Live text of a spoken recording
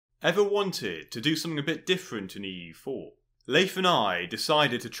Ever wanted to do something a bit different in EU4? Leif and I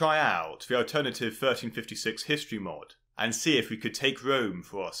decided to try out the alternative 1356 history mod and see if we could take Rome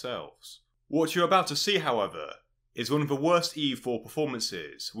for ourselves. What you're about to see, however, is one of the worst EU4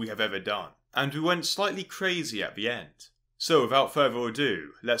 performances we have ever done, and we went slightly crazy at the end. So without further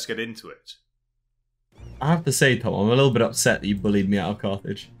ado, let's get into it. I have to say, Tom, I'm a little bit upset that you bullied me out of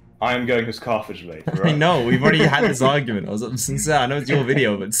Carthage. I am going as Carthage, Leif. Right? I know, we've already had this argument. I was sincere. I know it's your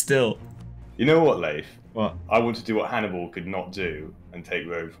video, but still. You know what, Leif? What? I want to do what Hannibal could not do and take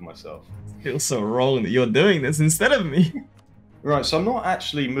Rome for myself. It feels so wrong that you're doing this instead of me. Right, so I'm not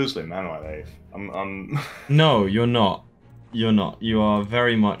actually Muslim, am I, Leif? I'm... No, you're not. You're not. You are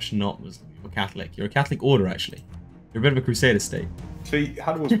very much not Muslim. You're Catholic. You're a Catholic order, actually. You're a bit of a Crusader state. See,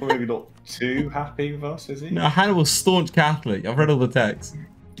 Hannibal's probably not too happy with us, is he? No, Hannibal's staunch Catholic. I've read all the texts.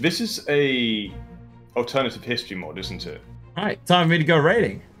 This is a alternative history mod, isn't it? Alright, time for me to go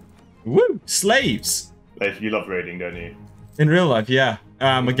raiding. Woo! Slaves! Leif, you love raiding, don't you? In real life, yeah.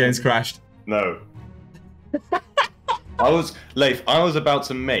 My game's crashed. No. Leif, I was about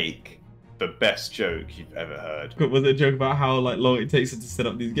to make the best joke you've ever heard. But was it a joke about how long it takes to set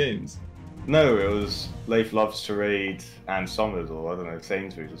up these games? No, it was Leif loves to raid Ann Summers, or I don't know,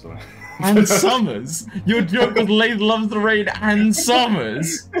 Sainsbury's or something. Ann Summers? Your joke was Leif loves to raid Ann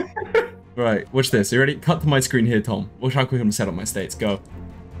Summers? Right, watch this. You ready? Cut to my screen here, Tom. Watch how quick I'm gonna set up my states. Go.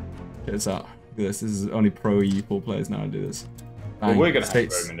 Check this out. Look at this. This is only pro EU4 players now to do this. Well, we're gonna have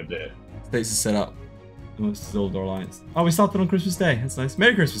Rome in a bit. States is set up. Let's dissolve our alliance. Oh, we started on Christmas Day. That's nice.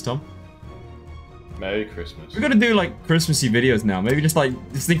 Merry Christmas, Tom. Merry Christmas. We're gonna do like Christmassy videos now. Maybe just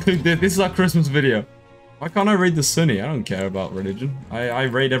include this is our Christmas video. Why can't I raid the Sunni? I don't care about religion. I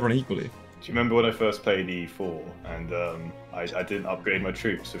raid everyone equally. Do you remember when I first played E4 and I didn't upgrade my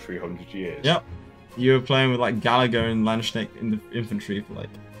troops for 300 years? Yep. You were playing with like Gallagher and Landsknecht in the infantry for like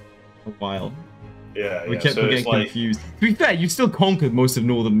a while. Yeah, we kept getting confused. To be fair, you still conquered most of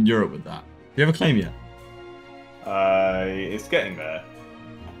Northern Europe with that. Do you have a claim yet? It's getting there.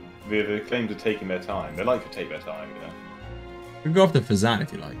 The claims are taking their time. They like to take their time, you know. We can go after Fazan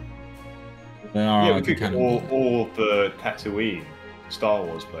if you like. Yeah, we could go or the Tatooine Star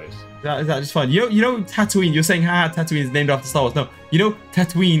Wars place. Is that just fun? You know Tatooine, you're saying how Tatooine is named after Star Wars. No, you know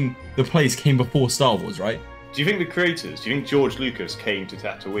Tatooine, the place, came before Star Wars, right? Do you think the creators, do you think George Lucas came to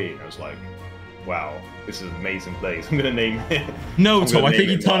Tatooine and was like, wow, this is an amazing place, I'm going to name it? No, Tom, I think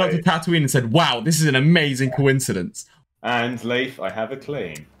he turned up to Tatooine and said, wow, this is an amazing coincidence. And Leif, I have a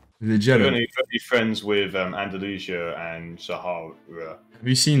claim. The Jedi. We're going to be friends with Andalusia and Sahara. Have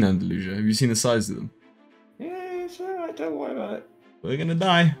you seen Andalusia? Have you seen the size of them? Yeah, it's alright, don't worry about it. We're going to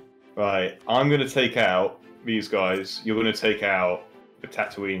die. Right, I'm going to take out these guys. You're going to take out the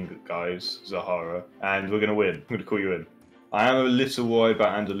Tatooine guys, Zahara, and we're going to win. I'm going to call you in. I am a little worried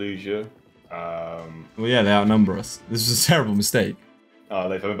about Andalusia. Well, yeah, they outnumber us. This was a terrible mistake.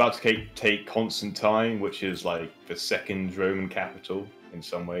 Leif, I'm about to take Constantine, which is like the second Roman capital in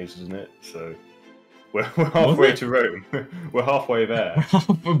some ways, isn't it? So we're halfway to Rome. We're halfway there.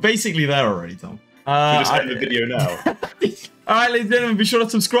 We're basically there already, Tom. We just end the video now. Alright, ladies and gentlemen, be sure to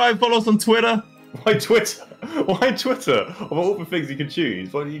subscribe, follow us on Twitter. Why Twitter? Why Twitter? Of all the things you can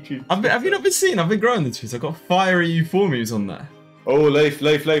choose, why do you choose Twitter? Have you not been seeing? I've been growing the tweets. I've got fire EU4 memes on there. Oh, Leif.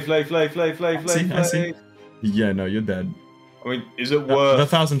 I see. Yeah, no, you're dead. I mean, is it worth... The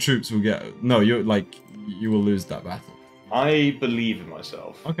 1,000 troops will get... No, you're like... You will lose that battle. I believe in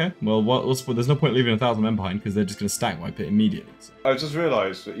myself. Okay, well, there's no point leaving 1,000 men behind because they're just going to stack wipe it immediately. So. I just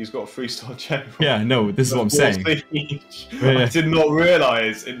realised that he's got a 3-star general. Yeah, no, this is what I'm saying. I did not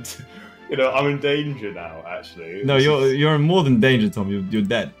realise it. You know, I'm in danger now, actually. No, you're in more than danger, Tom. You're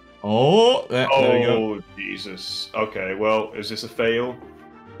dead. Oh, there we go. Jesus. Okay, well, is this a fail?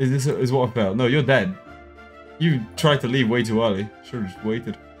 Is what I failed? No, you're dead. You tried to leave way too early. Should have just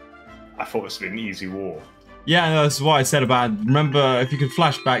waited. I thought this would be an easy war. Yeah, no, that's what I said about... Remember, if you could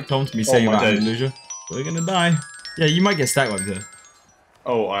flash back, Tom, to me saying about Andalusia. We're gonna die. Yeah, you might get stack wiped here.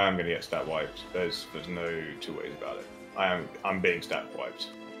 Oh, I am gonna get stack wiped. There's no two ways about it. I'm being stack wiped.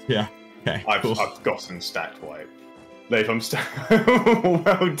 Yeah. Okay. I've gotten stacked wiped. Leif, I'm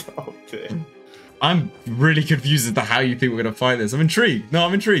well done. I'm really confused as to how you think we're gonna fight this. I'm intrigued. No,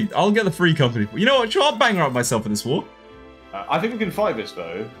 I'm intrigued. I'll get the free company. You know what? Sure, I'll bang her up myself in this war. I think we can fight this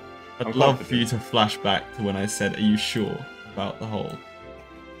though. I'd love for you to flash back to when I said, "Are you sure about the whole?"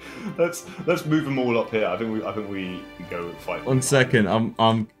 Let's move them all up here. I think we go fight. 1 second.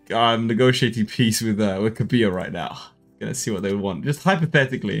 I'm negotiating peace with Kabir right now. Gonna see what they want. Just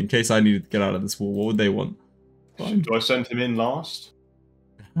hypothetically, in case I needed to get out of this war, what would they want? Fine. Do I send him in last?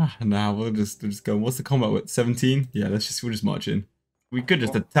 Nah, we'll just go. What's the combat with? 17? Yeah, we'll just march in. We could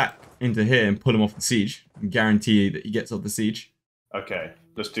just attack into here and pull him off the siege and guarantee that he gets off the siege. Okay,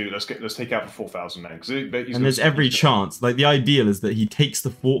 let's take out the 4,000 men. And there's every chance. Like the ideal is that he takes the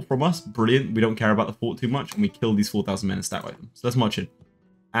fort from us. Brilliant. We don't care about the fort too much, and we kill these 4,000 men and stack wipe them. So let's march in.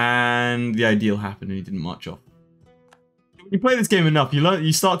 And the ideal happened, and he didn't march off. When you play this game enough,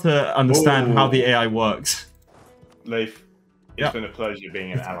 you start to understand how the AI works. Leif, it's been a pleasure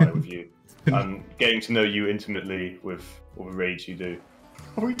being an ally with you. I'm getting to know you intimately with all the raids you do.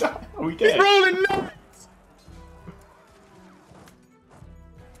 Are we dead? Are we dead? He's rolling nuts!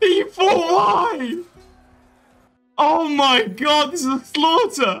 E4 Oh my god, this is a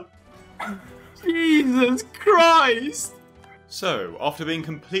slaughter! Jesus Christ! So, after being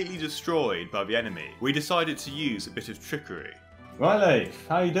completely destroyed by the enemy, we decided to use a bit of trickery. Right, Leif,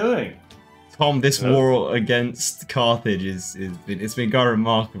 how you doing? Tom, this war against Carthage it's been going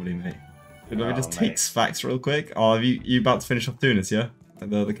remarkably, mate. Let me just take facts real quick. Oh, are you about to finish off Tunis, yeah?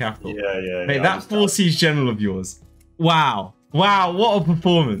 The capital. Yeah. Mate, that 4 siege general of yours. Wow. Wow, what a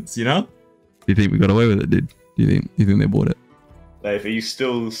performance, you know? Do you think we got away with it, dude? Do you think they bought it? Leif, are you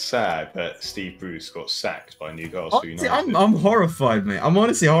still sad that Steve Bruce got sacked by Newcastle United? I'm horrified, mate. I'm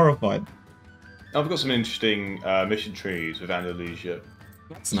honestly horrified. I've got some interesting mission trees with Andalusia.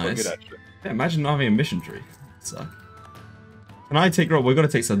 That's nice. Good, actually. Yeah, imagine not having a mission tree. So, can I take Rome? We're going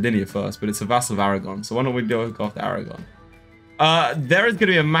to take Sardinia first, but it's a vassal of Aragon. So why don't we go after Aragon? There is going to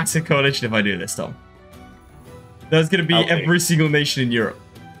be a massive coalition if I do this, Tom. There's going to be every single nation in Europe.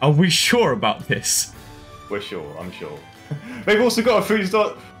 Are we sure about this? We're sure. I'm sure. They've also got a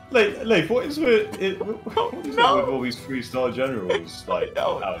 3-star. Leif, what is with with all these 3-star generals? Like,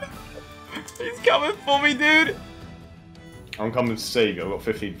 he's coming for me, dude. I'm coming to save you. I've got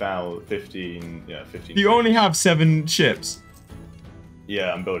 15. You only have 7 ships.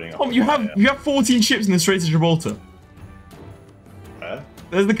 Yeah, I'm building up. Tom, you have 14 ships in the Straits of Gibraltar. Where?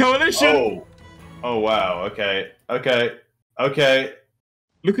 There's the coalition. Oh wow. Okay. Look at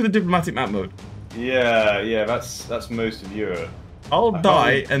the diplomatic map mode. Yeah, that's most of Europe. I'll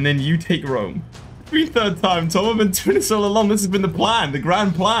die, and then you take Rome. 3rd time, Tom. I've been doing this all along. This has been the plan, the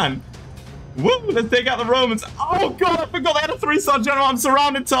grand plan. Woo! Let's take out the Romans. Oh god, I forgot they had a 3-star general. I'm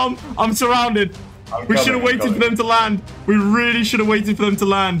surrounded, Tom. I'm surrounded. We should have waited for them to land. We really should have waited for them to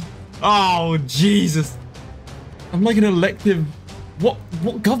land. Oh Jesus! I'm like an elective. What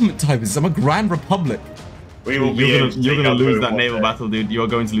government type is this? I'm a Grand Republic. You're gonna lose that naval battle, dude. You are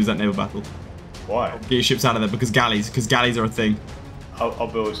going to lose that naval battle. Why? Get your ships out of there because galleys are a thing. I'll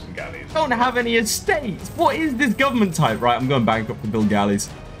build some galleys. I don't have any estates. What is this government type? Right, I'm going bankrupt to build galleys.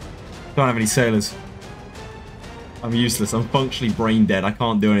 Don't have any sailors. I'm useless. I'm functionally brain dead. I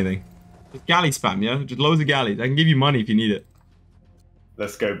can't do anything. Just galley spam, yeah? Just loads of galleys. I can give you money if you need it.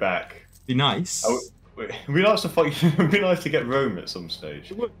 Let's go back. Be nice. It'd be nice to fight. It'd be nice to get Rome at some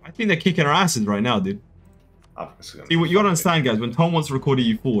stage. I think they're kicking our asses right now, dude. See, what you gotta understand, guys, when Tom wants to record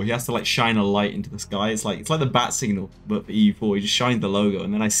EU4, he has to like shine a light into the sky. It's like the bat signal, but for EU4, he just shines the logo,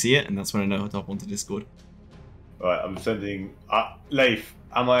 and then I see it, and that's when I know how to hop onto Discord. Right, I'm sending Leif.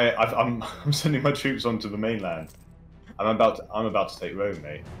 I'm sending my troops onto the mainland. I'm about to take Rome,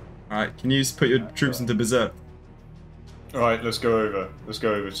 mate. All right, can you put your troops into Berserk? All right, let's go over. Let's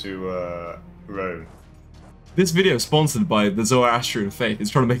go over to Rome. This video is sponsored by the Zoroastrian faith. It's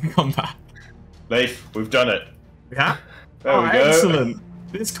trying to make a comeback. Leif, we've done it. Yeah? There we go. Excellent.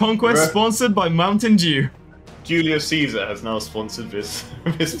 This conquest sponsored by Mountain Dew. Julius Caesar has now sponsored this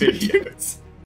video.